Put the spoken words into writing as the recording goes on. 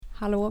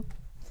Hallå.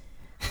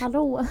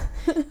 Hallå.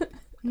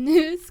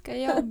 Nu ska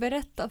jag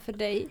berätta för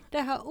dig det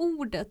här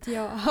ordet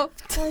jag har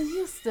haft. Ja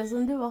just det,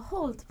 som du har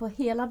hållit på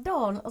hela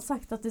dagen och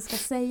sagt att du ska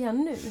säga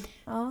nu.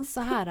 Ja.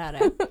 Så här är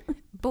det.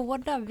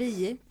 Båda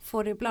vi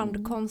får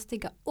ibland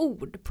konstiga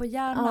ord på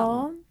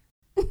hjärnan.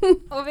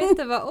 Ja. Och vet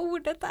du vad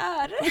ordet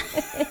är?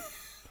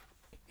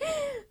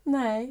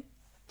 Nej.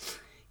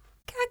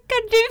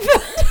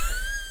 Kakadua.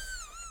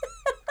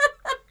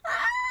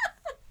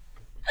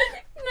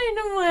 Nej,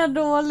 nu mår jag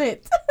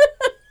dåligt.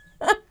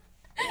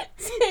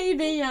 Säg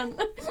det igen.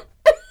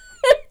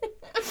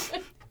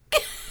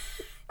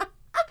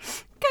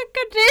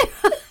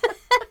 Kakadua.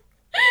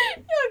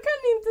 Jag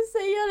kan inte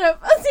säga det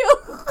för att jag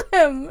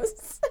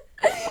skäms.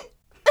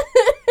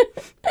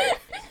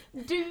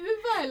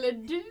 Duva eller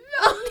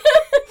dua?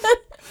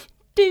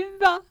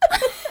 Dua.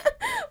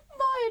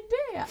 Vad är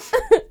det?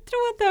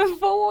 Tror att det är en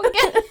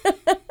fågel.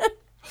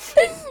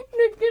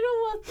 Nu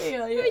gråter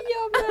jag ju.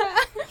 Jag med.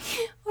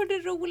 Och det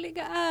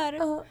roliga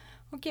är...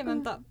 Okej,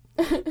 vänta.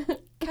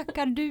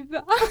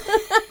 Kakadua.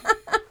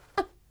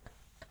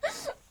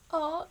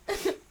 Ja.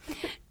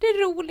 Det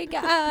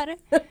roliga är...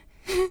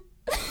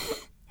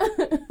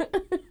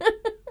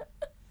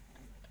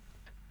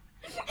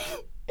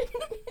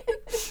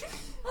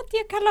 att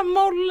jag kallar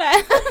Molle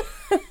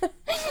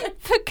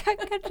för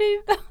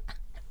Kakadua.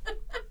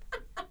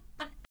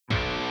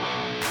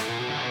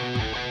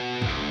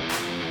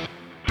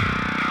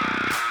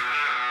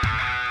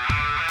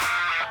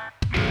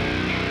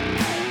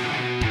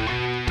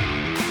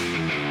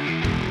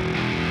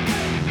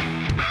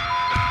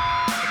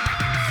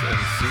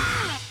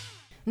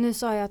 Nu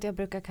sa jag att jag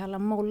brukar kalla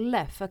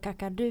Molle för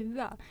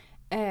Kakadua.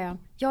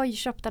 Jag har ju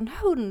köpt en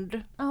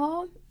hund.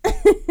 Ja.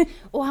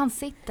 Och han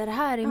sitter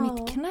här i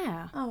mitt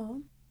knä.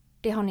 Ja.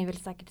 Det har ni väl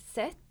säkert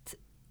sett.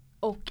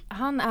 Och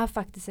han är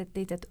faktiskt ett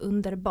litet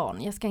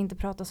underbarn. Jag ska inte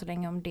prata så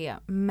länge om det.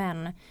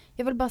 Men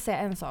jag vill bara säga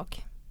en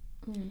sak.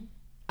 Mm.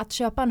 Att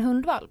köpa en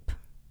hundvalp.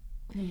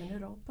 Nej, men nu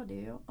rapade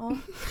jag. Ja,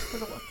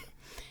 förlåt.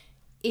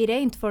 Är det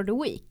inte for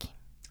the week?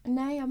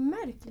 Nej, jag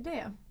märker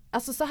det.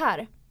 Alltså så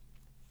här.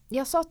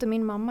 Jag sa till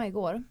min mamma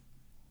igår.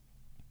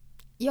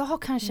 Jag har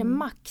kanske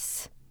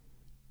max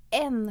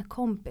en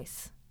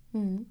kompis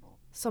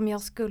som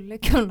jag skulle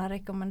kunna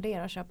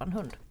rekommendera att köpa en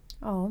hund.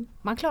 Ja.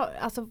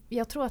 Alltså,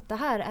 jag tror att det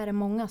här är det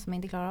många som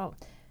inte klarar av.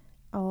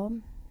 Ja,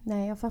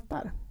 nej jag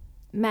fattar.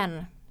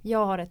 Men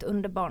jag har ett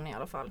underbarn i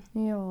alla fall.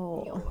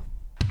 Ja.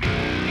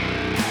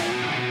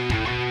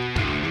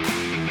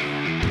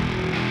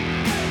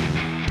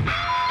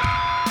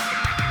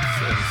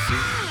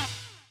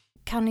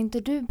 Kan inte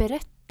du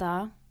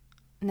berätta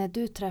när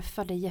du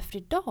träffade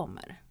Jeffrey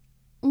Dahmer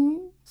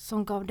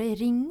som gav dig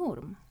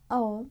ringorm?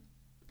 Ja,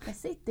 jag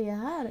sitter ju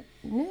här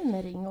nu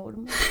med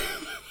ringorm.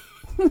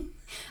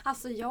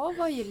 Alltså jag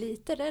var ju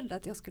lite rädd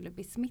att jag skulle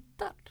bli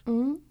smittad.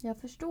 Jag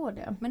förstår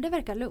det. Men det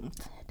verkar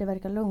lugnt. Det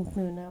verkar lugnt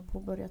nu när jag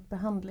påbörjat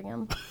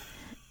behandlingen.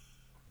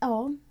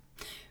 Ja.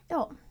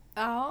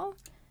 Ja.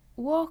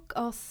 Walk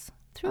us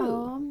through.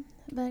 Ja,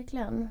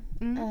 verkligen.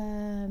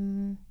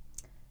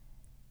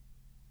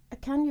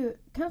 Jag kan ju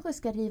kanske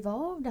ska riva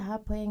av det här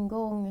på en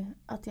gång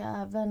att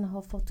jag även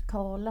har fått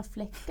kala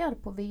fläckar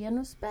på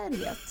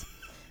Venusberget.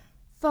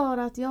 För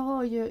att jag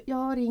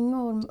har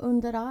ringorm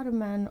under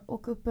armen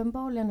och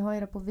uppenbarligen har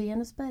jag det på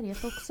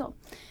Venusberget också.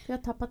 För jag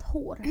har tappat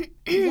hår.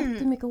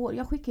 Jättemycket hår.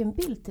 Jag skickade en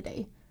bild till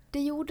dig.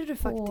 Det gjorde du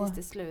faktiskt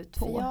till slut.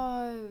 För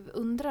jag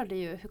undrade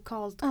ju hur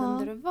kallt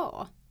kunde det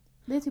vara.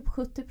 Det är typ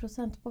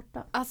 70%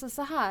 borta. Alltså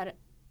så här.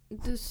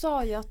 Du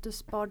sa ju att du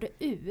sparade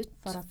ut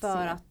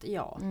för att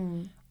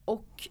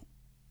Och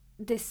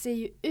det ser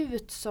ju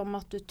ut som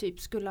att du typ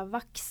skulle ha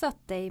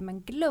vaxat dig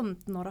men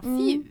glömt några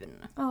fjun.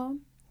 Ja.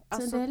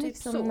 Alltså så det är typ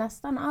liksom så.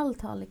 Nästan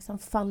allt har liksom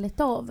fallit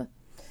av.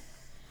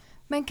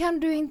 Men kan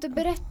du inte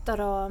berätta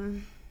då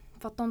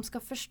för att de ska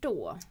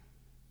förstå?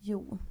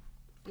 Jo.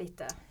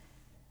 Lite.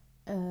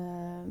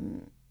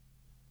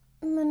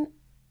 Men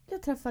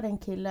jag träffade en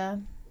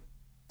kille.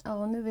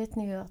 Ja, nu vet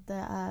ni ju att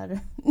det är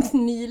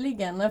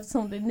nyligen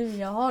eftersom det är nu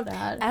jag har det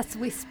här. As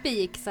we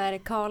speak så är det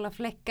kala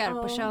fläckar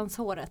på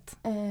könshåret.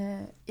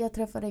 Jag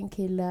träffade en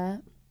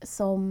kille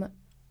som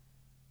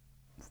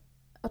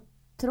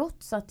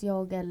trots att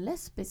jag är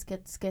lesbisk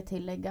ska jag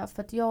tillägga.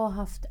 För att jag har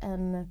haft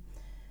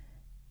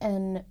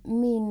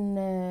min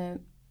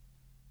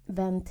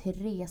vän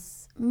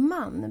Therese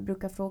man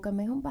brukar fråga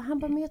mig. Han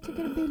bara, men jag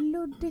tycker det blir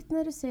luddigt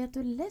när du säger att du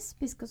är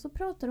lesbisk. Och så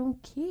pratar du om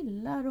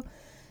killar och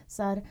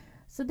så här.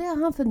 Så det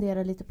har han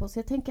funderat lite på. Så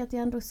jag tänker att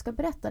jag ändå ska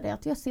berätta det.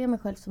 Att jag ser mig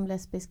själv som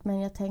lesbisk. Men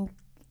jag tänker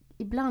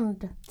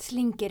ibland...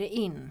 Slinker det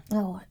in.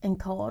 Ja, en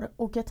kar.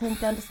 Och jag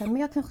tänkte ändå så här,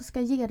 men jag kanske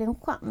ska ge det en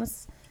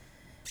chans.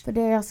 För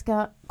det jag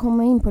ska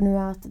komma in på nu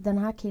är att den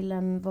här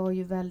killen var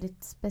ju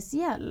väldigt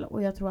speciell.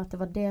 Och jag tror att det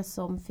var det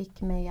som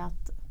fick mig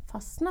att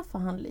fastna för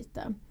han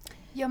lite.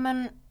 Ja,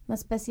 men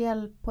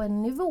speciell på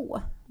en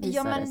nivå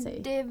visar det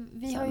sig.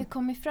 Vi har ju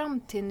kommit fram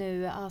till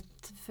nu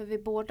att, för vi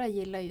båda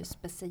gillar ju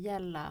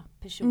speciella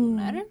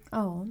personer.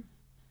 Ja.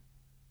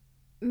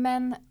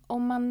 Men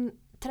om man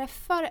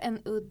träffar en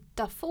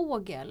udda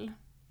fågel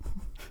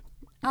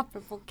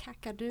apropå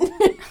Kakadua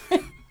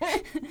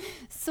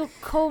så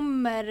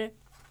kommer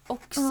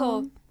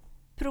också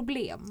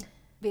problem,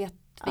 vet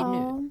vi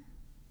nu.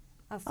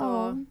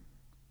 Alltså,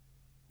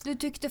 du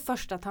tyckte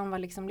först att han var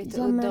liksom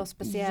lite udda och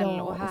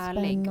speciell och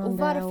härlig. Och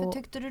varför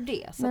tyckte du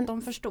det? Så att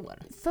de förstår.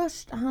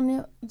 Först,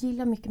 han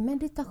gillar mycket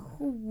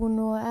meditation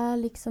och är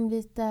liksom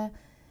lite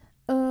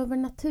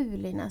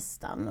övernaturlig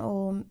nästan.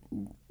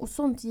 Och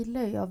sånt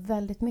gillar jag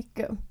väldigt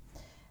mycket.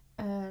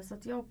 Så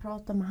att jag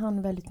pratar med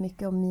han väldigt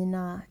mycket om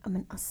mina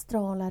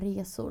astrala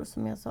resor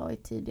som jag sa i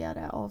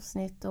tidigare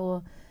avsnitt.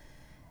 Och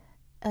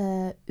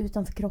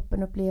utanför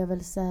kroppen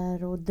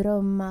upplevelser och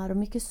drömmar och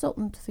mycket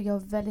sånt. För jag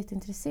är väldigt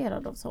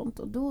intresserad av sånt.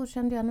 Och då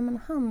kände jag,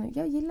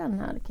 jag gillar den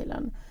här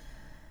killen.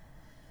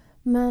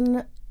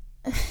 Men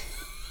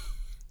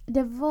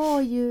det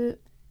var ju...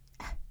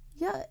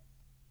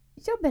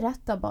 Jag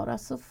berättar bara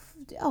så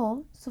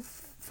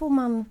får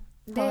man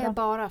det höra. Är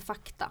bara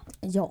fakta.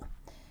 Ja.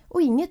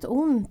 Och inget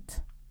ont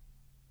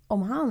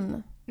om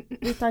han.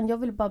 Utan jag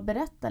vill bara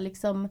berätta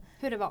liksom...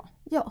 Hur det var?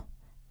 Ja.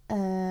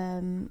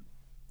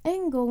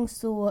 En gång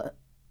så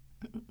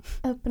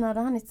öppnade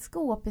han ett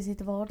skåp i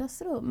sitt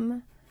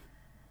vardagsrum.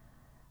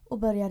 Och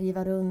började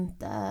riva runt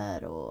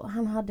där. Och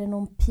han hade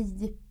någon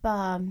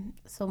pipa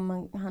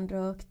som han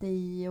rökte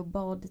i och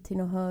bad till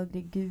några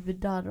högre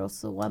gudar och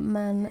så.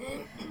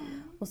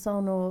 Och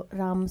sa några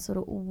ramsor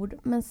och ord.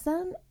 Men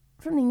sen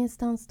från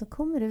ingenstans då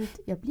kommer det ut,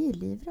 jag blir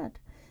livrädd.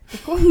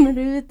 Det kommer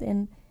ut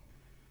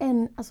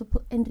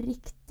en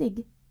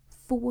riktig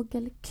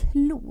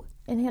fågelklo.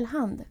 En hel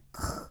hand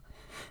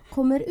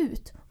kommer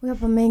ut. Och jag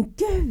bara, men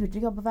gud,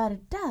 jag bara, vad är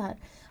det där?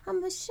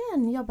 Han bara,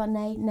 känn. Jag bara,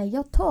 nej,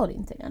 jag tar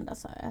inte den där,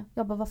 sa jag.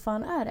 Jag bara, vad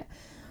fan är det?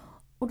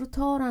 Och då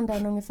tar han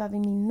den ungefär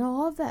vid min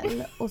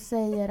navel och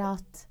säger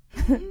att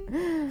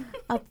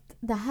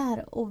det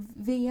här och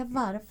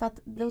vevar, för att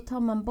då tar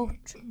man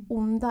bort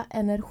onda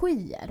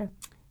energier.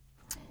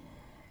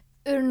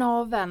 Ur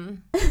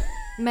naveln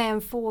med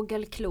en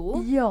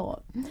fågelklo.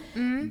 Ja.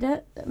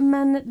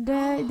 Men det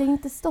är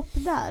inte stopp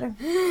där.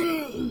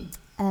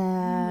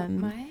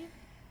 Nej.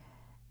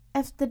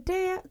 Efter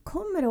det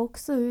kommer det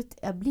också ut,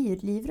 jag blir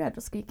livrädd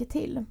och skriker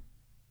till.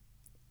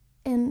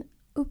 En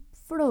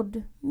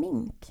uppflådd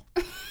mink.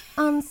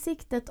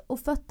 Ansiktet och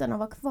fötterna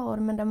var kvar,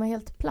 men den var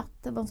helt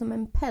platt. Det var som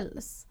en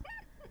päls.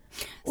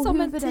 Och som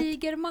huvudet, en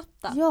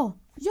tigermatta.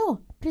 Ja,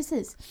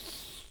 precis.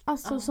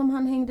 Alltså som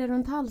han hängde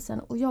runt halsen.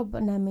 Och jag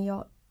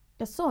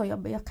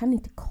bara, jag kan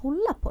inte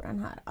kolla på den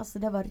här. Alltså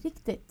det var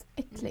riktigt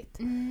äckligt.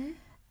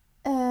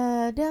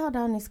 Det hade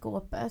han i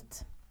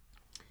skåpet.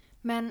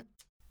 Men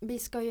vi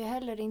ska ju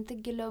heller inte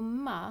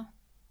glömma.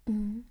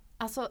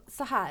 Alltså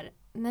så här.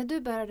 När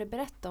du började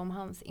berätta om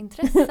hans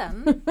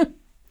intressen.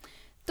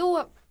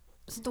 Då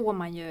står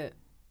man ju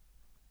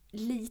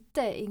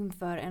lite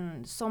inför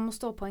en som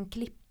står på en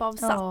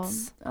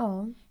klippavsats.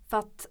 Ja. För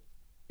att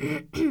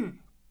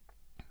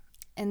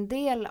en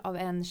del av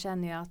en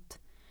känner ju att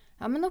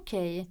ja men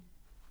okej,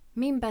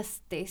 min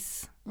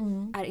bästis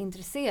är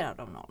intresserad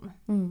av någon.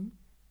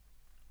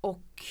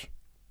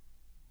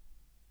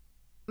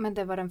 Men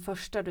det var den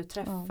första du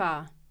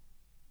träffade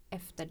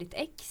efter ditt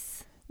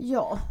ex.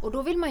 Ja. Och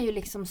då vill man ju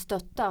liksom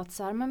stötta att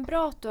så här, men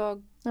bra att du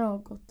har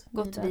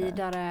gått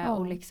vidare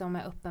och liksom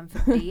är öppen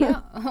för det.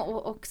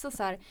 Och också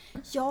så här,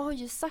 jag har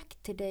ju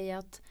sagt till dig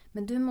att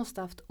men du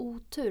måste ha haft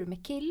otur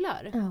med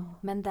killar.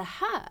 Men det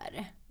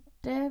här,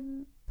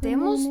 det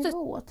måste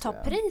nivå, ta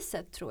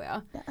priset, tror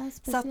jag. Det är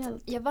speciellt. Så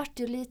att jag vart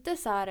ju lite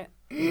så här,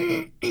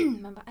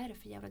 men vad är det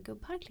för jävla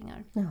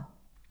gubbharklingar?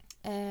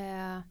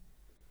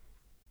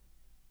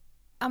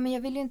 Ja, men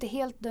jag vill ju inte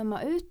helt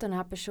döma ut den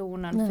här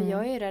personen. För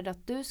jag är rädd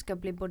att du ska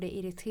bli både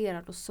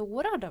irriterad och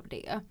sårad av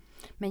det.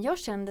 Men jag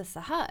kände så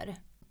här.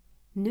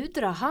 Nu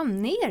drar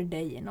han ner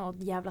dig i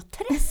något jävla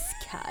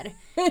träsk här.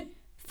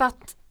 För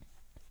att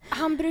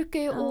han brukar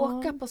ju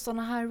åka på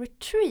såna här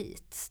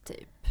retreats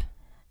typ.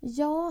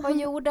 Ja, vad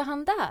gjorde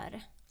han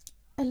där?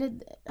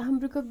 Eller han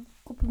brukar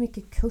gå på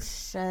mycket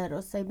kurser.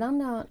 Och så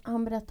ibland har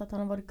han berättat att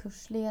han har varit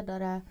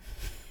kursledare.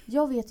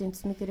 Jag vet ju inte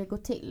så mycket det går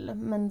till.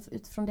 Men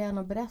utifrån det han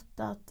har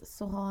berättat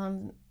så har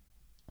han...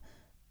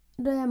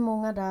 Det är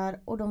många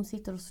där och de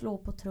sitter och slår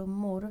på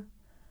trummor.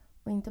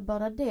 Och inte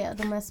bara det.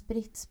 De är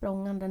spritt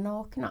språngande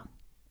nakna.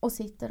 Och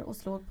sitter och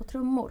slår på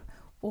trummor.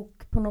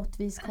 Och på något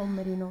vis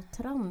kommer i något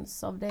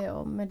trans av det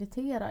och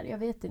mediterar. Jag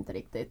vet inte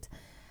riktigt.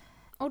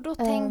 Och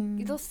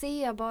då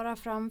ser jag bara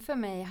framför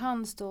mig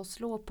han står och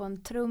slår på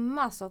en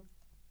trumma så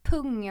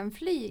pungen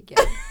flyger.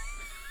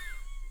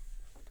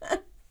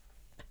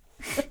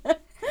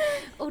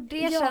 Och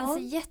det känns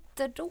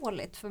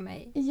jättedåligt för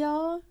mig.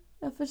 Ja,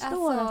 jag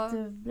förstår att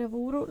du blev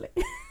orolig.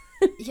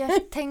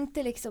 Jag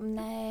tänkte liksom,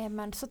 nej,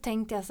 men så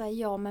tänkte jag så här,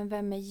 ja, men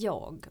vem är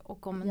jag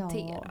att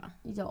kommentera?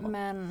 Ja.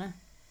 Men...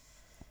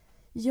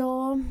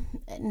 Ja,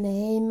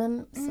 nej,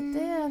 men så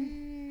det...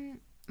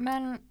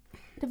 Men...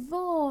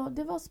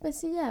 Det var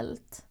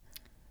speciellt.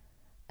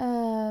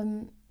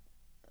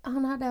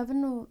 Han hade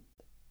även nog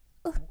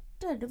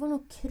örter. Det var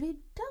nog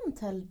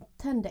kryddan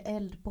tände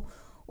eld på.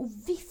 Och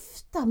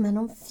vifta med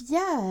någon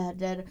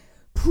fjäder.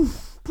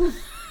 Puff, puff.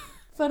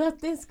 För att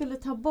det skulle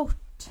ta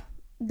bort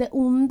det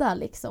onda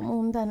liksom.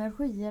 Onda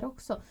energier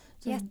också.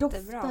 Så jättebra.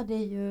 doftade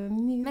ju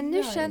myror. Men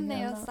nu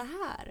känner jag så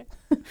här.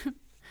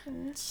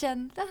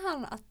 Kände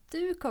han att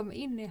du kom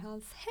in i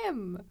hans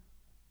hem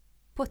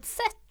på ett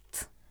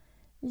sätt?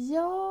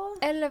 Ja.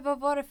 Eller vad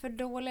var det för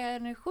dåliga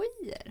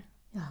energier?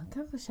 Ja, han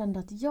kanske kände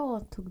att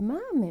jag tog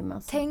med mig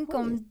massa Tänk skit.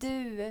 om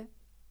du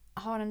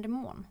har en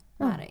demon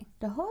med dig.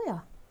 Det har jag.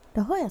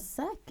 Det har jag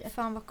säkert.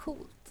 Fan vad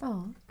coolt.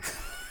 Ja.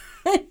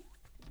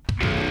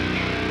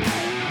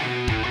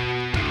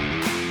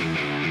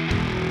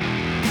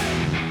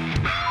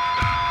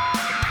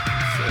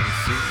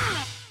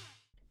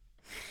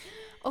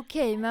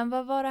 Okej, men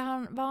vad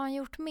har han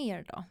gjort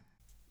mer då?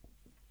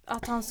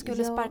 Att han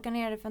skulle sparka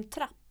ner dig för en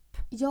trapp?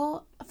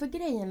 Ja, för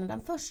grejen är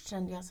den. Först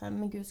kände jag så här,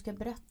 men gud, ska jag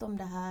berätta om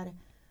det här?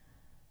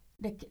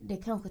 Det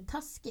är kanske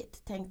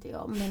taskigt, tänkte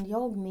jag. Men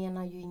jag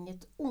menar ju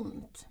inget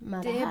ont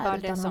med det här. Det är bara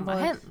det som har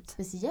hänt.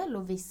 Speciellt,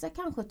 och vissa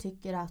kanske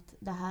tycker att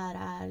det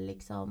här är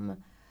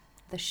liksom...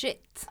 The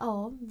shit.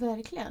 Ja,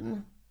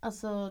 verkligen.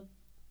 Alltså,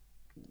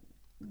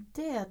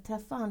 det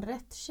träffar han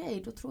rätt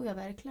tjej, då tror jag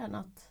verkligen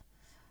att...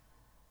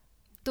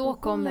 Då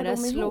kommer det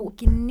slå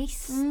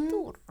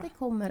gnistor det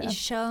kommer det. I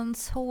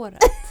könshåret.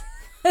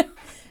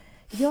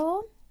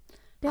 Ja.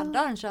 Hade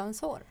han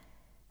könshår?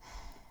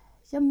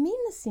 Jag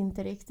minns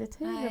inte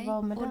riktigt hur det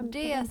var med och den. Och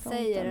det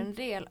säger en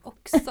del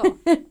också.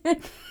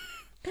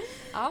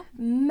 Ja.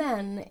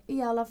 Men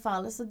i alla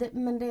fall,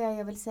 men det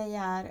jag vill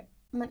säga är,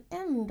 men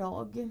en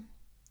dag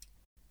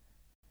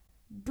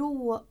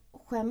då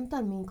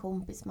skämtar min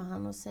kompis med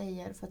han och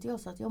säger, för att jag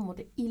sa att jag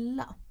mådde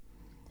illa.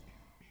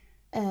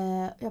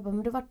 Jag bara,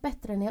 men det vart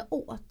bättre när jag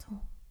åt.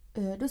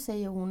 Då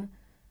säger hon,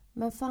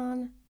 men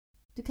fan,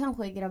 du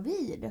kanske är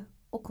gravid.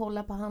 Och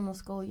kollar på han och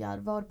skojar.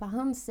 Varpå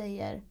han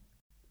säger,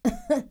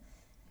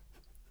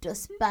 då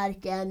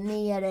sparkar jag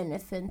ner henne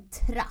för en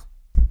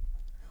trapp.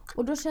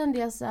 Och då kände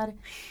jag så här,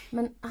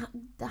 men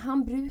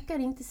han brukar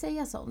inte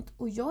säga sånt.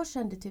 Och jag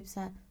kände typ så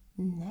här,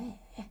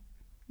 nej.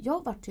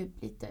 Jag var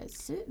typ lite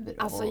sur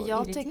och alltså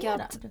jag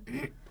irriterad. tycker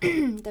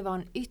att det var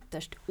en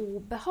ytterst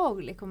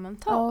obehaglig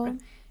kommentar. Ja.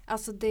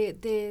 Alltså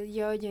det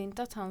gör ju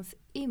inte att hans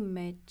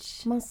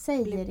image man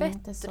säger blir bättre.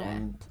 Inte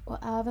sånt. Och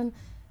även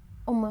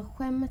om man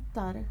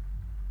skämtar,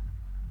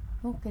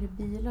 åker i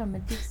bilar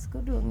med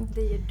diskodunk.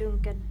 Det är ju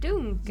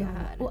dunka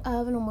här. Och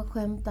även om man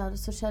skämtar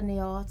så känner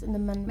jag att nej,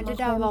 men det man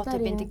där var skämtar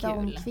typ inte inte kul.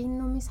 om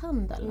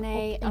kvinnomisshandel.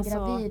 Nej, och en alltså,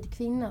 gravid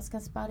kvinna ska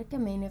sparka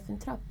mig ner för en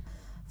trapp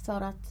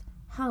för att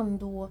han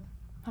då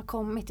har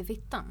kommit i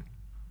fittan.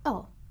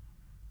 Ja.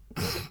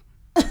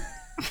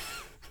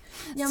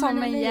 Ja,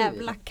 som en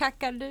jävla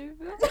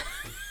kakadua.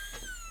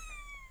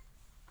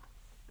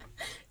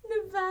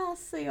 Nu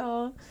väser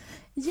jag.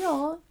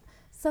 Ja,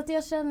 så att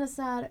jag känner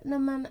så här, nej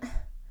men...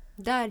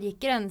 Där gick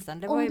gränsen,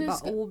 det var ju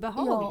bara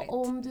obehagligt. Ja,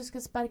 om du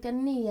ska sparka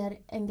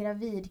ner en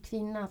gravid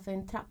kvinna för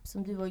en trapp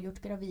som du har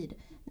gjort gravid.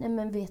 Nej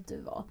men vet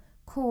du vad,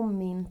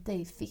 kom inte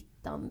i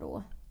fittan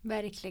då.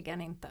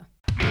 Verkligen inte.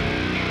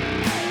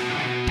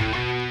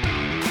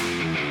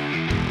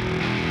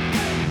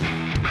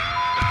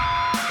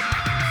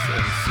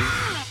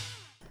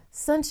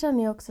 Sen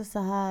känner jag också så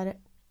här.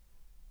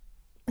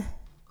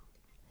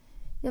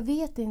 Jag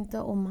vet inte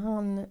om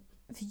han...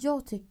 För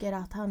jag tycker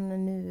att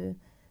han nu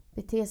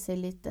beter sig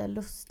lite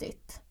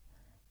lustigt.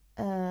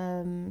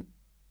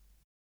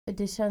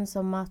 Det känns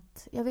som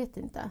att... Jag vet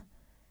inte.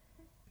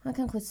 Han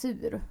kanske är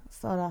sur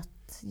för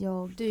att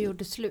jag... Du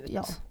gjorde slut.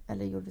 Ja,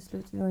 eller gjorde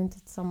slut. Vi var inte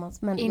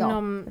tillsammans. Men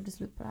jag gjorde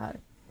slut på det här.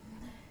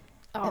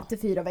 Ja. Efter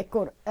 4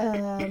 veckor.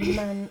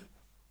 Men...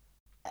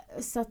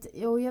 Så att...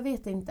 Jo, jag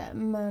vet inte.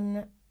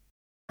 Men...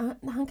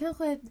 Han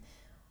kanske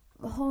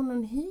har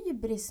någon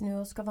hybris nu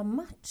och ska vara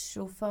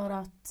macho för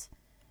att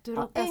du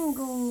råkar en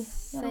gång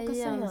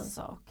säga en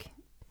sak.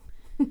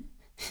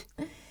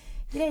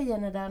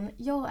 Grejen är den,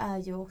 jag är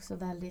ju också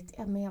väldigt,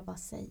 ja men jag bara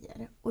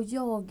säger. Och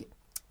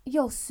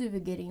jag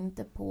suger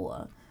inte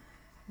på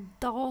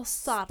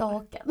dasar.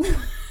 Staken.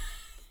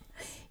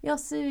 Jag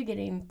suger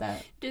inte.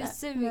 Du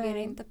suger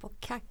inte på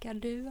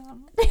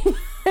kakaduan.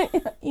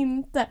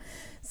 Inte.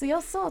 Så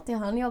jag sa till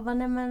han, jag bara,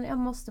 nej men jag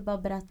måste bara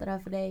berätta det här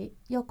för dig.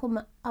 Jag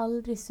kommer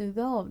aldrig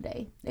suga av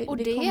dig. Och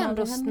det är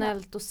ändå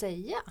snällt att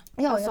säga.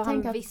 Ja, alltså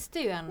han att, visste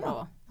ju ändå.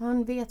 Ja,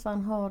 han vet vad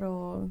han har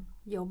att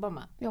jobba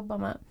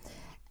med.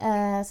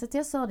 Så att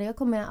jag sa det, jag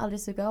kommer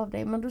aldrig suga av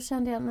dig. Men då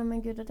kände jag, nej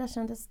men gud, det där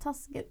kändes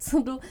taskigt. Så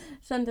då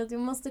kände jag att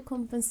jag måste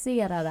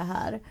kompensera det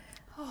här.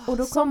 Och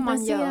då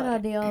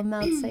kompenserade jag med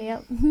att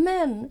säga,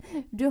 men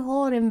du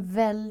har en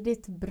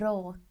väldigt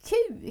bra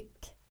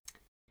kuk.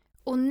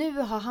 Och nu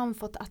har han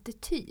fått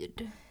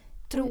attityd.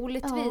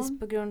 Troligtvis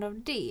på grund av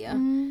det.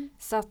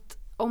 Så att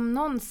om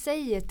någon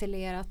säger till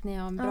er att ni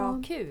har en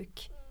bra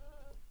kuk.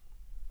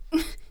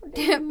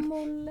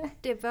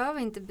 Det behöver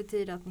inte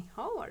betyda att ni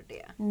har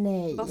det.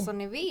 Nej. Bara så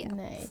ni vet.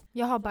 Nej.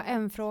 Jag har bara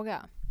en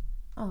fråga.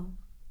 Ja.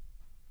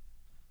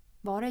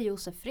 Var är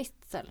Josef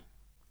Fritzl?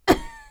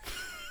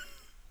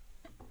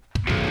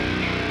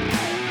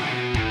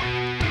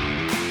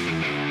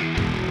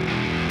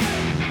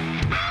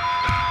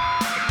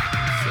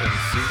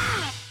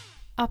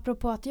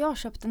 apropå att jag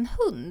köpt en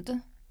hund.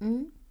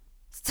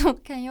 Så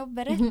kan jag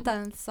berätta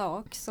en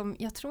sak som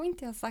jag tror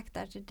inte jag har sagt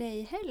där till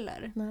dig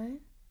heller.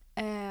 Nej.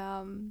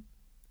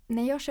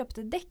 När jag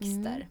köpte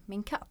Dexter,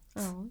 min katt,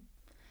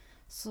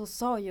 så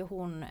sa ju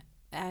hon,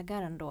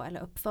 ägaren då,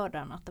 eller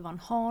uppfödaren, att det var en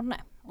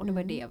hane. Och det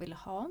var det jag ville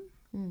ha.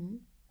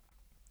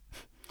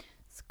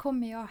 Så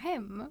kommer jag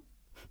hem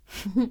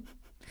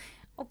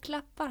och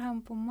klappar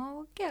han på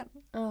magen.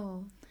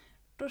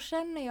 Då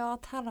känner jag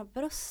att han har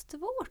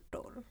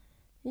bröstvårtor.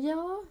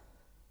 Ja.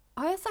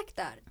 Har jag sagt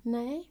det här?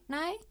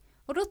 Nej.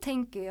 Och då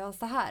tänker jag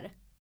så här.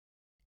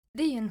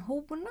 Det är ju en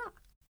hona.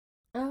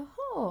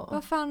 Jaha.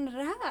 Vad fan är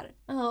det här?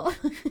 Ja.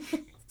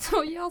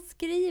 Så jag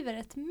skriver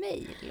ett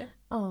mejl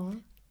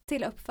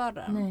till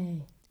uppfödaren.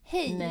 Nej.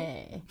 Hej.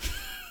 Nej.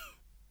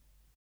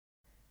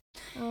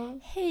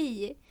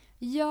 Hej.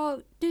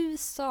 Du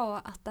sa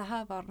att det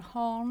här var en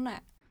hane.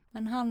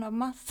 Men han har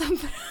massa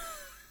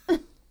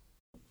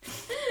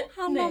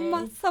har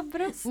massa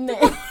bröst.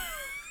 Nej.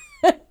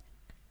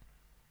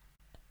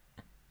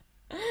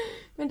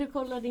 Men du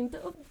kollade inte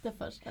upp det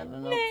först eller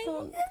något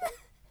sånt?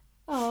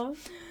 Ja.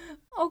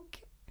 Och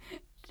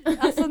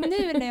alltså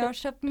nu när jag har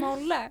köpt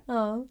Molle.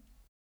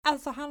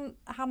 Alltså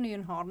han är ju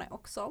en hane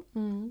också.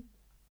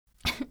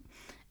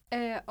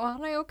 Och han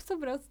har ju också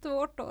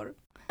bröstvårtor.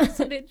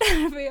 Så det är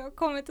därför jag har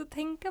kommit att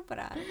tänka på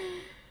det här.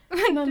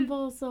 Men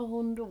vad sa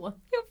hon då?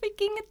 Jag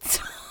fick inget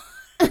svar.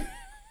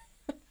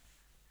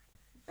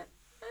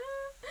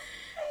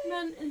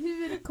 Men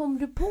hur kom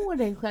du på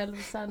dig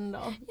själv sen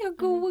då? Jag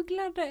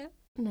googlade.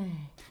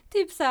 Nej.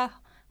 Typ så här,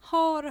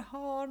 har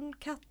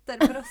hankatter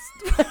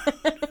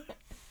bröstvårtor?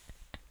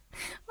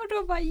 Och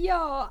då bara,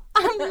 ja,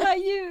 alla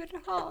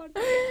djur har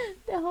det.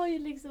 Det har ju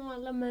liksom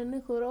alla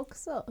människor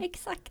också.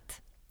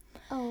 Exakt.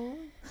 Ja.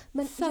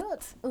 Men jag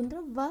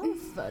undrar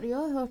varför. Jag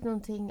har hört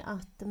någonting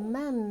att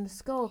män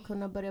ska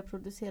kunna börja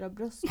producera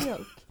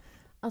bröstmjölk.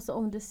 Alltså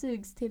om det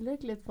sugs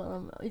tillräckligt på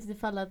dem.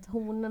 Ifall att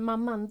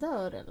mamman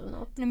dör eller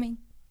något. Nej men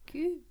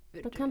gud.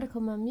 Då kan det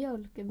komma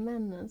mjölk i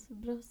männens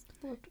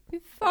bröstvårtor. Fy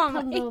fan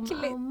vad äckligt. äckligt.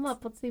 Kan de amma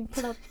på sin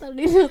platta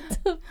lilla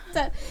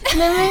tutter.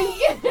 Nej men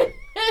gud.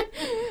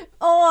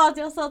 Att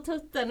jag sa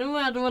tutten. Nu mår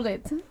jag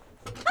dåligt.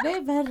 Det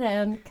är värre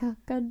än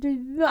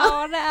kakadua.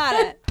 Ja det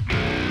är det.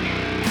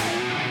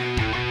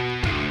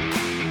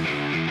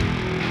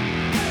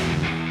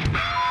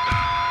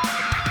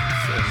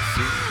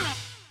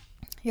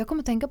 Jag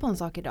kommer tänka på en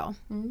sak idag.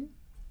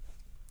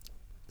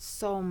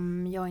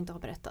 Som jag inte har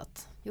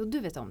berättat. Jo, du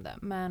vet om det.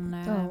 Men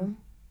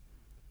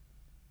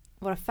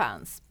våra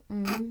fans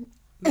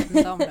vet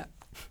inte om det.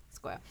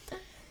 Skojar.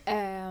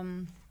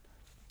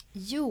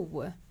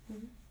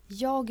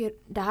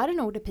 Det här är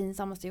nog det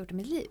pinsammaste jag gjort i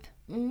mitt liv.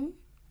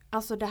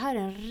 Alltså det här är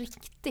en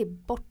riktig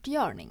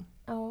bortgörning.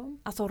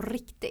 Alltså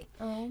riktig.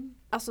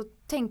 Alltså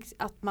tänk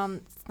att man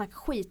snackar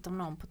skit om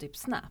någon på typ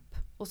Snap.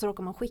 Och så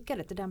råkar man skicka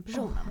det till den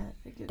personen.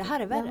 Det här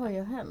är värre. Det har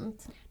ju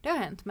hänt. Det har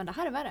hänt, men det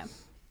här är värre.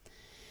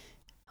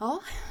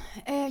 Ja,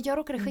 jag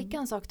råkade skicka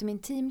en sak till min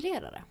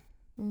teamledare.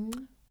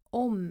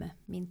 Om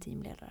min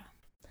teamledare.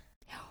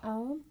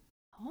 Ja.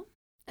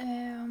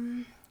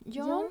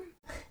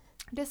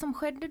 Det som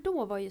skedde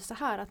då var ju så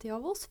här att jag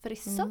var hos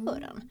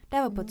frisören. Det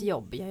här var på ett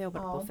jobb jag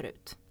jobbade på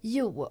förut.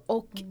 Jag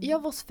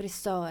var hos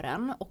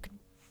frisören och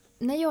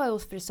när jag är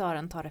hos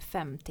frisören tar det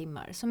 5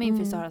 timmar. Så min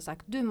frisör har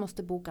sagt, du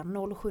måste boka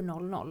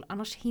 07:00.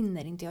 Annars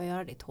hinner inte jag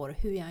göra ditt hår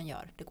hur jag än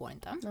gör. Det går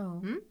inte.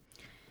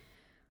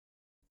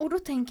 Och då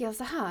tänker jag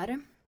så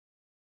här.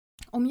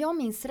 Om jag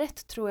minns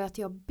rätt tror jag att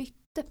jag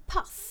bytte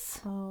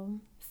pass.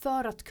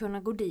 För att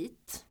kunna gå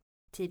dit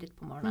tidigt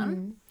på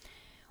morgonen.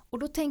 Och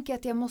då tänker jag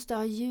att jag måste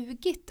ha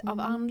ljugit av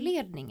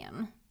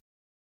anledningen.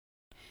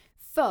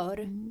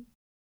 För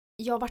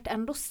jag vart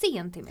ändå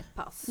sen till mitt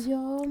pass.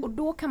 Och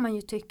då kan man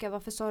ju tycka,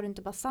 varför sa du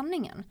inte bara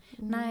sanningen?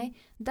 Nej,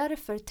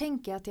 därför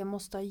tänker jag att jag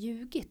måste ha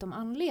ljugit om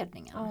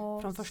anledningen.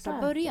 Från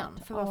första början.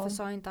 För varför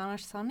sa jag inte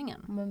annars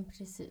sanningen? Men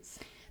precis.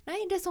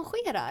 Nej, det som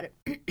sker är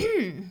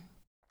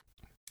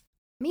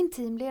min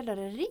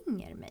teamledare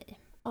ringer mig.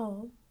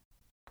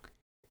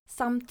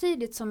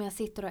 Samtidigt som jag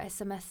sitter och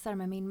smsar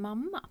med min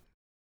mamma.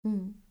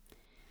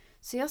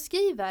 Så jag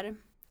skriver,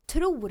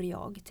 tror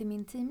jag, till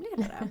min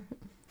teamledare.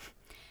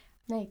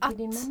 Nej, till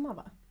din mamma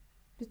va?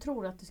 Du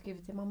tror att du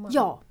skriver till mamma?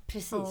 Ja,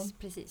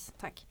 precis.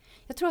 Tack.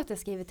 Jag tror att jag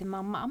skriver till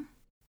mamma.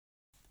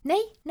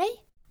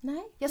 Nej.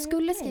 Jag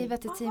skulle skriva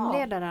till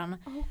teamledaren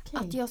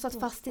att jag satt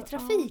fast i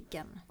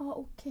trafiken.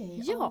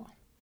 Ja.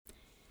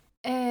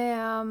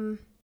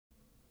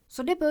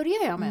 Så det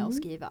börjar jag med att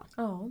skriva.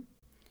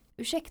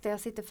 Ursäkta, jag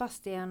sitter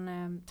fast i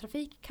en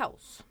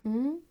trafikkaos.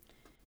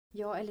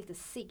 Jag är lite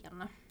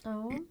sen.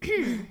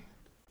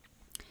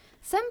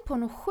 Sen på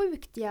något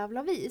sjukt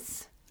jävla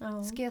vis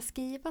ska jag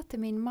skriva till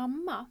min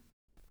mamma.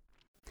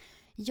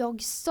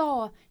 Jag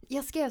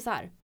skrev så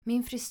här.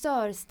 Min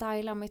frisör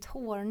stylar mitt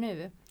hår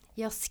nu.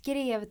 Jag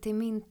skrev till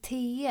min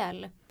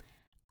TL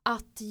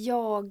att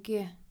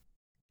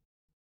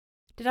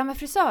det där med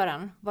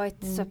frisören var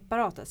ett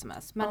separat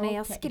sms. Men när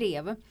jag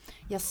skrev,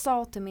 jag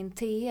sa till min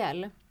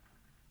TL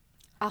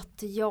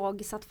att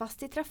jag satt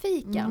fast i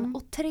trafiken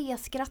och 3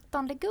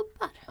 skrattande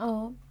gubbar.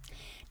 Ja.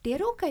 Det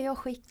råkar jag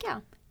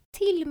skicka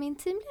till min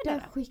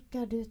teamledare. Det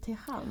skickar du till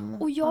han.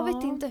 Och jag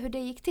vet inte hur det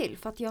gick till,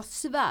 för att jag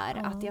svär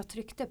att jag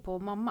tryckte på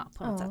mamma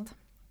på något sätt.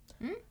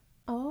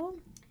 Ja.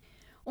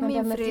 Och men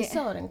min med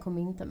frisören kom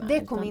inte med.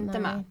 Det kom inte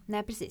med.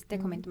 Nej, precis. Det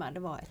kom inte med. Det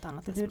var ett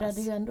annat för sms. du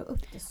räddade ju ändå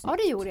upp det. Ja,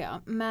 det gjorde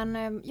jag.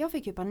 Men jag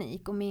fick ju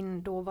panik. Och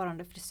min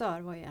dåvarande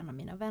frisör var ju en av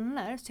mina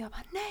vänner. Så jag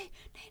bara, nej.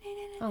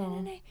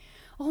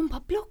 Och hon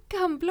bara, blocka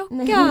han.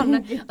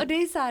 Och det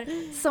är så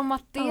här, som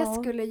att det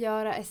skulle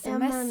göra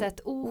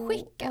sms'et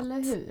oskickat. Eller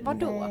hur?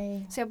 Vadå?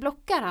 Nej. Så jag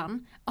blockar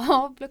han.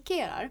 Ja,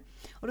 blockerar.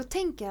 Och då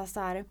tänker jag så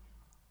här,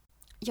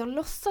 jag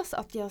låtsas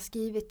att jag har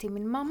skrivit till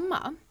min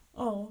mamma.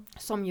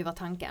 Som ju var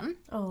tanken.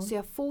 Så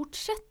jag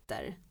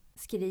fortsätter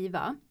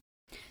skriva.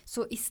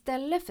 Så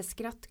istället för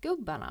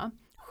skrattgubbarna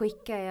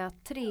skickar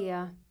jag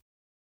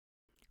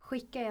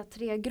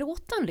tre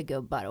gråtande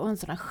gubbar och en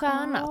sån här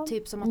stjärna.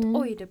 Typ som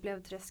att oj, det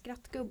blev 3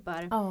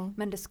 skrattgubbar.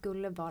 Men det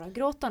skulle vara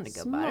gråtande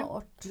gubbar.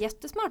 Smart.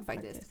 Jättesmart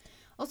faktiskt.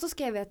 Och så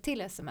skrev jag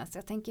till sms.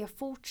 Jag tänker jag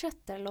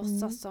fortsätter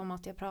låtsas som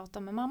att jag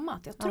pratar med mamma.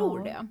 Att jag tror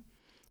det.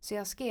 Så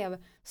jag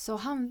skrev, så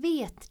han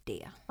vet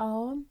det.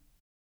 Ja.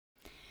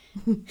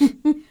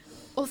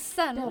 Och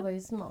sen det var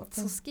ju smart.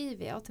 Så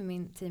skriver jag till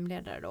min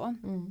teamledare då.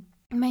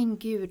 Men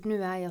gud,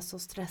 nu är jag så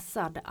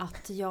stressad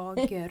att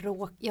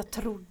jag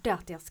trodde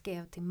att jag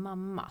skrev till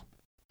mamma.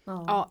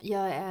 Ja,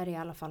 jag är i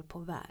alla fall på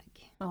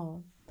väg.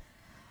 Ja.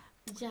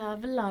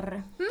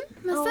 Jävlar.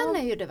 Men sen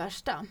är ju det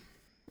värsta.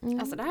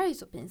 Alltså det här är ju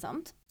så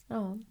pinsamt.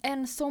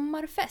 En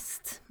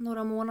sommarfest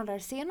några månader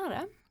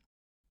senare.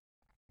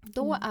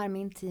 Då är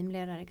min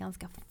teamledare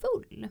ganska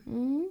full.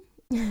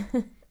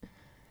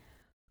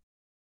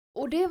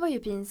 Och det var ju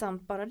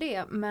pinsamt bara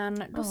det.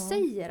 Men då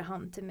säger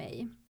han till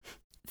mig.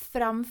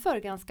 Framför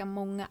ganska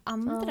många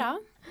andra.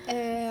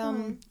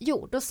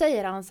 Jo, då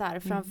säger han så här.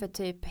 Framför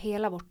typ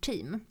hela vårt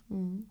team.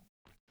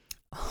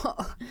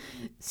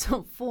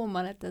 Så får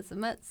man ett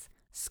sms.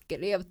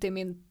 Skrev till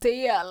min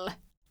TL.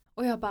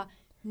 Och jag bara.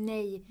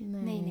 Nej.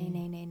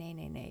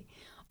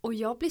 Och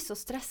jag blir så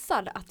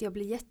stressad att jag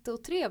blir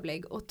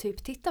jätteotrevlig. Och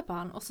typ tittar på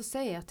han. Och så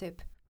säger jag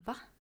typ. Va?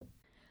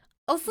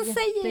 Och så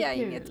säger jag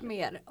inget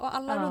mer. Och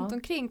alla runt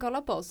omkring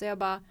kollar på oss. Så jag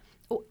bara.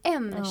 Och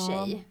en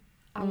tjej.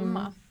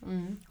 Alma.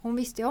 Hon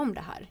visste ju om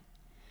det här.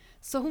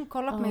 Så hon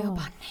kollade på mig och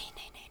bara nej.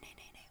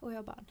 Och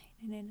jag bara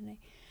nej.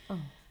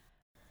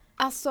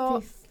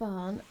 Alltså. Fy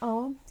fan.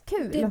 Ja,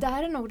 kul. Det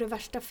där är nog det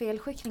värsta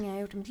felskickningen jag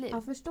har gjort i mitt liv.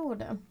 Jag förstår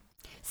det.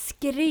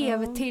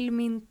 Skrev till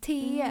min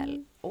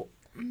TL.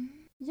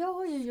 Jag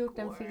har ju gjort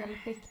en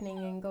felskickning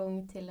en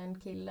gång till en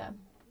kille.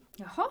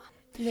 Jaha.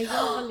 Men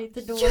jag var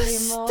lite dålig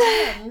i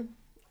magen.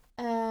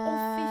 Fy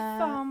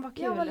fan vad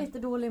kul. Jag var lite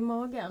dålig i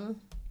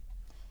magen.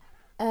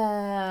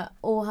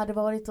 Och hade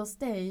varit hos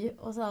dig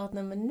och sa att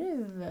nej men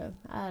nu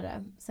är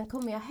det. Sen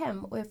kommer jag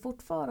hem och är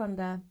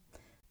fortfarande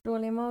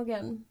dålig i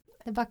magen.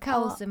 Det var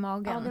kaos i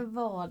magen. Ja, det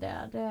var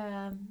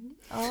det.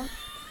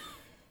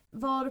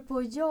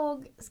 Varpå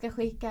jag ska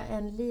skicka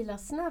en lila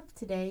snap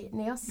till dig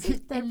när jag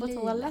sitter på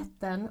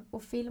toaletten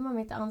och filmar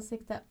mitt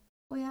ansikte.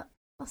 Och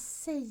vad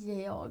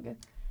säger jag?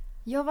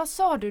 Ja, vad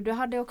sa du? Du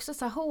hade också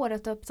så här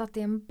håret uppsatt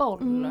i en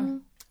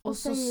boll. Och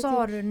så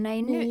sa du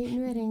nej nu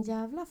är det en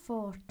jävla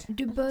fart.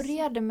 Du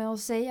började med att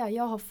säga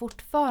jag har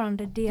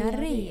fortfarande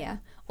diarré.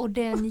 Och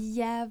det är en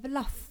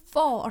jävla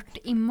fart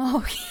i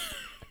magen.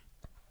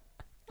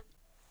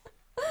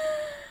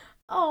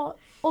 Ja,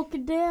 och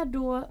det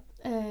då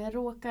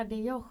råkade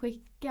jag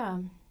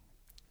skicka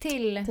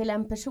till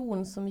en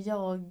person som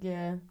jag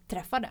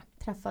träffade.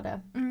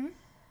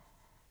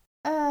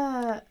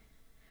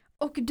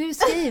 Och du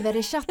skriver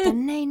i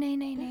chatten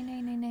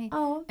nej.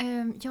 Ja.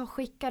 Jag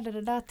skickade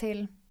det där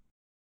till.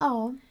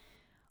 Ja.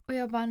 Och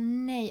jag bara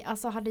nej,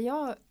 alltså hade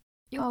jag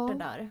gjort det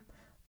där.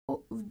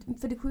 Och,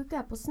 för det sjuka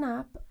är på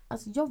Snap,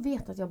 alltså jag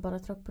vet att jag bara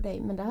trycker på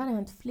dig, men det här har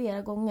hänt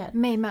flera gånger.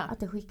 Mig med. Att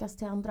det skickas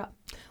till andra.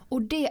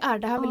 Och det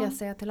här vill jag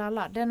säga till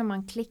alla, det är när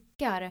man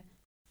klickar,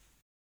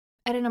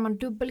 är det när man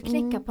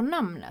dubbelklickar på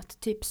namnet,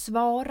 typ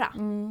svara.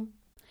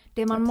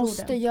 Det man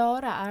måste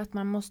göra är att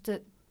man måste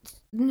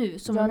nu,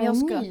 som göra om jag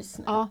ska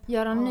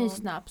göra en ny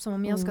snap, som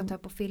om jag ska ta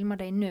upp och filma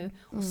dig nu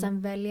och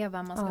sen välja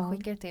vem man ska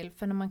skicka det till.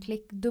 För när man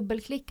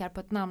dubbelklickar på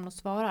ett namn och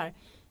svarar,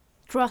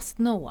 trust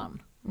no one.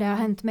 Det har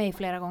hänt mig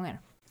flera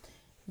gånger.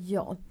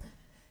 Ja.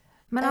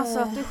 Men alltså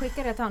att du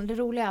skickar det till han, det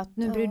roliga är att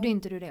nu brydde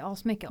inte du dig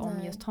asmycket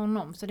om just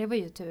honom. Så det var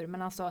ju tur,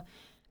 men alltså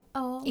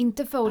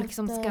inte folk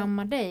som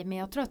skammar dig, men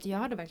jag tror att jag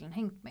hade verkligen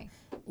hängt mig.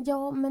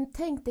 Ja, men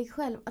tänk dig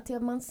själv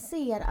att man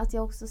ser att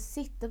jag också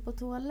sitter på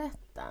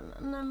toaletten.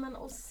 Nej, men,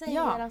 och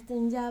säger att det är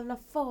en jävla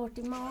fart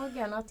i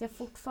magen, att jag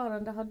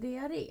fortfarande har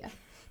diarré.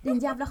 Det är en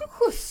jävla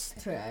skjuts,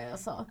 tror jag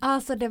sa.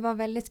 Alltså det var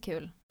väldigt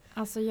kul.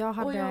 Alltså jag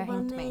hade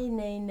hängt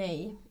mig.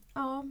 Nej.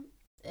 Ja,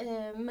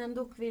 men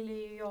dock ville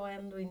ju jag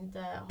ändå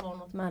inte ha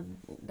något med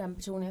den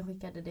personen jag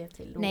skickade det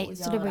till. Nej,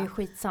 så det var ju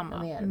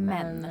skitsamma.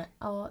 Men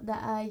ja, det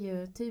är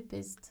ju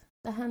typiskt.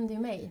 Det händer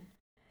ju mig.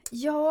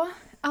 Ja,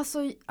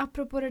 alltså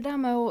apropå det där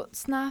med att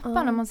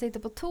snappa när man sitter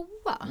på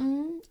toa.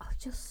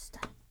 Just det.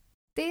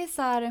 Det är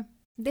så här,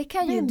 det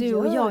kan ju du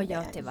och jag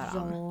göra till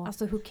varandra. Ja,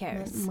 alltså who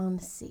cares? Men man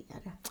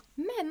ser det.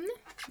 Men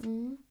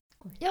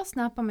jag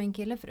snappade med en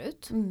kille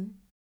förut.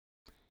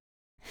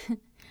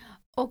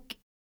 Och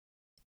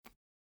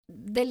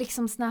det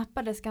liksom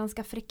snappades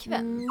ganska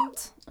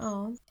frekvent.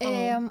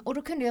 Och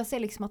då kunde jag se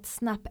liksom att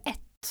snap 1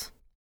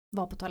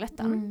 var på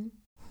toaletten.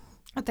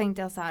 Och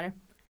tänkte jag så här.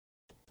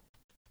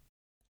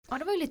 Ja,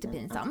 det var ju lite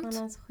pinsamt. Att man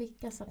ens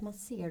skickar så att man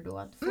ser då.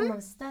 Att får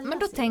man ställa men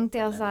då sig tänkte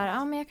jag så här,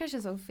 ja men jag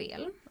kanske såg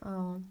fel.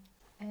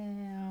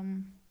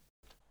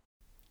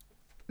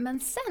 Men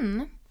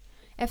sen,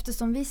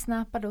 eftersom vi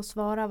snappade och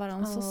svarade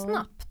varandra så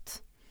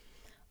snabbt.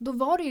 Då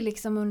var det ju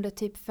liksom under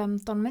typ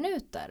 15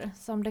 minuter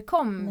som det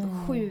kom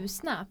 7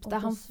 snap där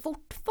han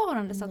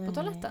fortfarande satt på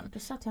toaletten. Då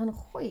satt han och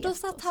sket. Då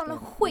satt han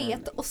och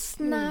sket och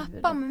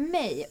snappade med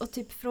mig och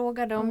typ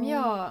frågade om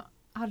jag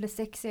hade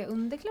sexiga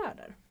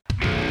underkläder.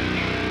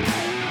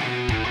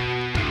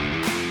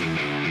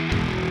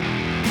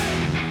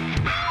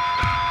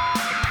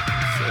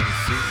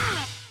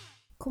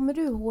 Kommer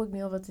du ihåg när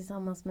jag var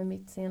tillsammans med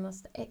mitt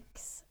senaste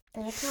ex?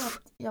 Jag tror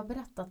att jag har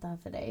berättat det här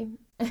för dig.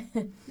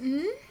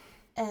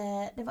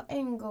 Det var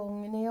en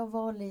gång när jag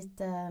var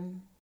lite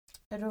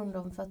rund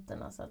om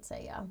fötterna så att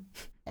säga.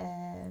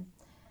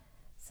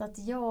 Så att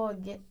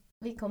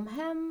vi kom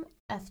hem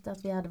efter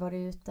att vi hade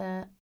varit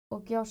ute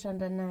och jag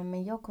kände nej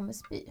men jag kommer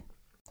spy.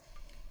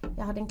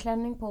 Jag hade en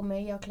klänning på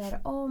mig, jag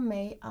klär av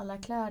mig alla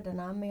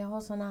kläderna men jag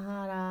har såna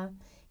här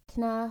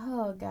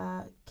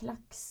knähöga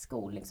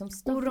klackskor, liksom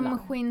stövlar.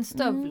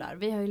 Ormskinnstövlar,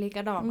 vi har ju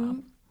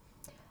likadana.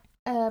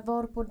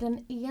 Var på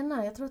den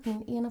ena, jag tror att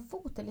min ena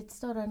fot är lite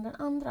större än den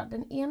andra.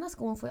 Den ena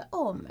skon får jag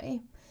av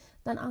mig.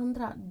 Den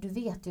andra, du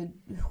vet ju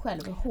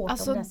själv hur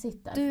hårt de där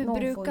sitter. Du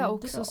brukar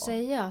också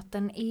säga att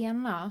den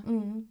ena,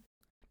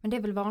 men det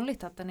är väl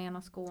vanligt att den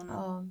ena skon...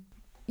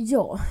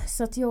 Ja,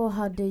 så att jag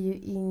hade ju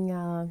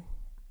inga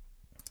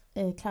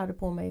kläder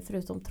på mig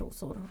förutom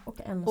trosor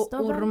och en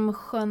stövel. Och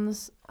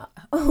ormsköns...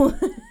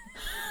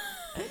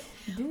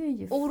 Du är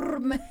ju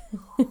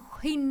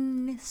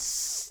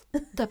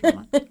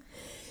ormskinnstövlarna.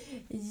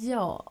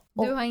 Ja.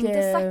 Du har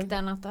inte sagt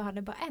än att du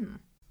hade bara en.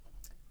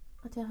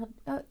 Att jag hade...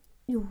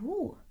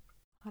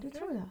 det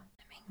tror jag.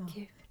 Men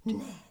gud.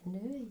 Nej, nu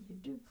är ju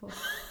du på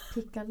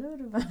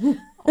pickalurven.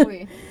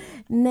 Oj.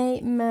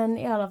 Nej, men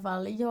i alla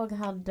fall. Jag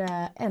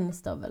hade en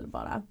stövel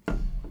bara.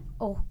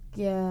 Och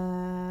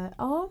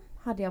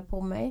hade jag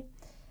på mig.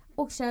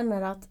 Och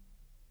känner att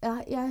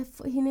jag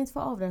hinner inte få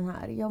av den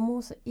här. Jag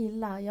mår så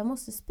illa. Jag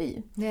måste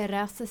spy. Det är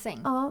räsesäng.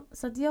 Ja,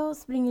 så att jag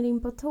springer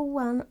in på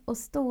toan och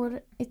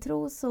står i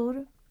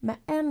trosor med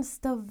en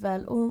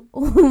stövel och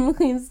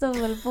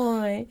ormskinnstövvel på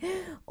mig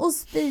och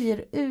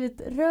spyr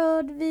ut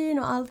rödvin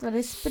och allt vad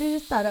det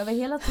sprutar över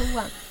hela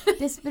toan.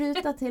 Det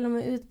sprutar till och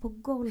med ut på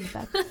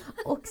golvet.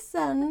 Och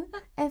sen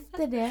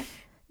efter det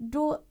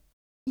då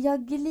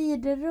jag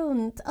glider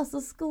runt,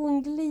 alltså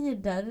skon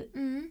glider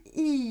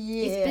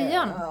i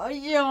spyan.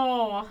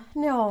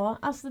 Ja,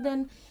 alltså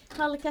den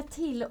halkar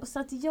till så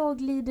att jag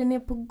glider ner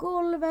på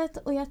golvet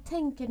och jag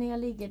tänker när jag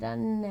ligger där,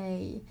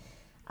 nej.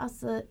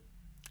 Alltså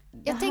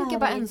jag tänker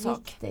bara en sak.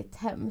 Riktigt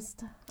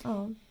hemskt.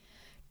 Ja.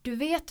 Du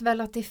vet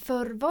väl att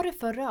var det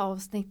förra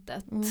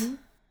avsnittet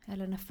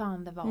eller när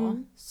fan det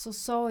var så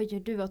sa ju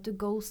du att du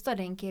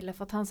ghostade en kille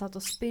för att han satt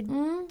och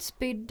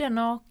spydde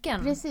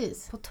naken.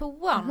 Precis. På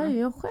toan. Det har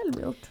jag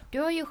själv gjort. Du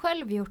har ju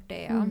själv gjort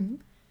det, ja.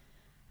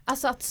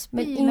 Alltså att spy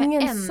med en. Men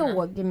ingen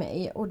såg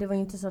mig och det var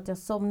inte så att jag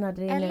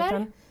somnade inne. Eller?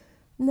 Utan,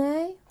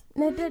 nej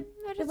det var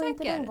säker?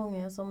 inte den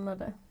gången jag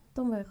somnade.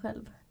 De var jag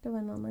själv. Det var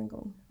en annan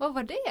gång. Vad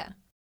var det?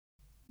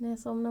 När jag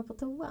somnade på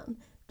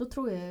toan. Då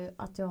tror jag ju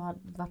att jag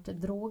hade varit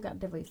drogad.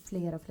 Det var ju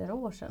flera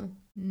år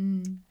sedan.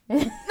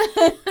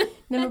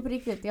 Nej men på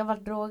riktigt, jag var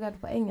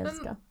drogad på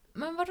engelska.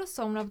 Men vadå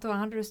somnade på toan?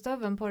 Hade du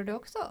stöven på det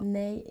också?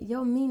 Nej,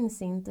 jag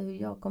minns inte hur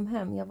jag kom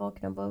hem. Jag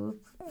vaknade bara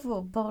upp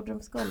på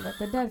badrumsgolvet.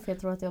 Det är därför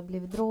jag tror att jag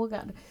blivit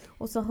drogad.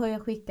 Och så har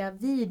jag skickat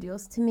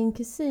videos till min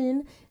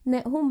kusin.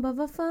 När hon bara,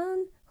 vad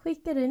fan?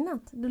 Skickar du i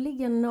natt? Då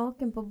ligger jag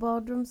naken på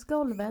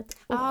badrumsgolvet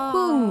och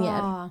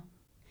sjunger.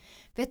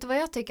 Vet du vad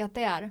jag tycker att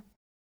det är?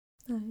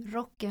 Nej.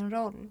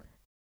 Rock'n'roll.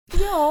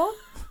 Ja.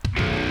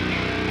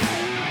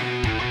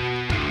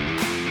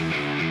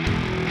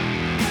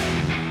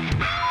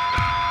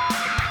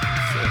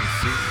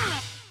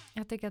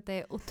 Jag tycker att det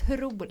är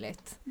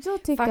otroligt.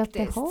 Jag tycker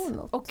faktiskt. Att det har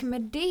något. Och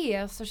med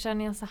det så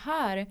känner jag så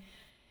här.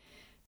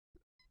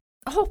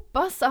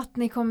 Hoppas att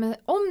ni kommer,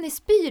 om ni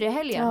spyr i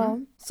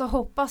helgen så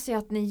hoppas jag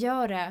att ni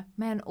gör det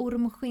med en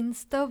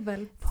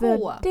ormskinnstövel på.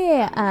 För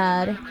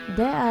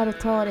det är att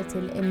ta det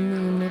till en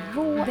ny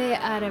nivå. Det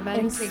är det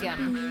verkligen. En spya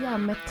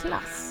med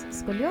klass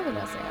skulle jag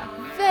vilja säga.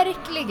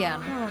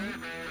 Verkligen. Ja.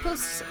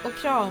 Puss och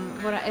kram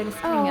våra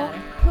älsklingar. Ja,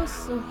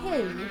 puss och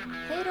hej.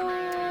 Hej då.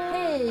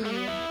 Hej.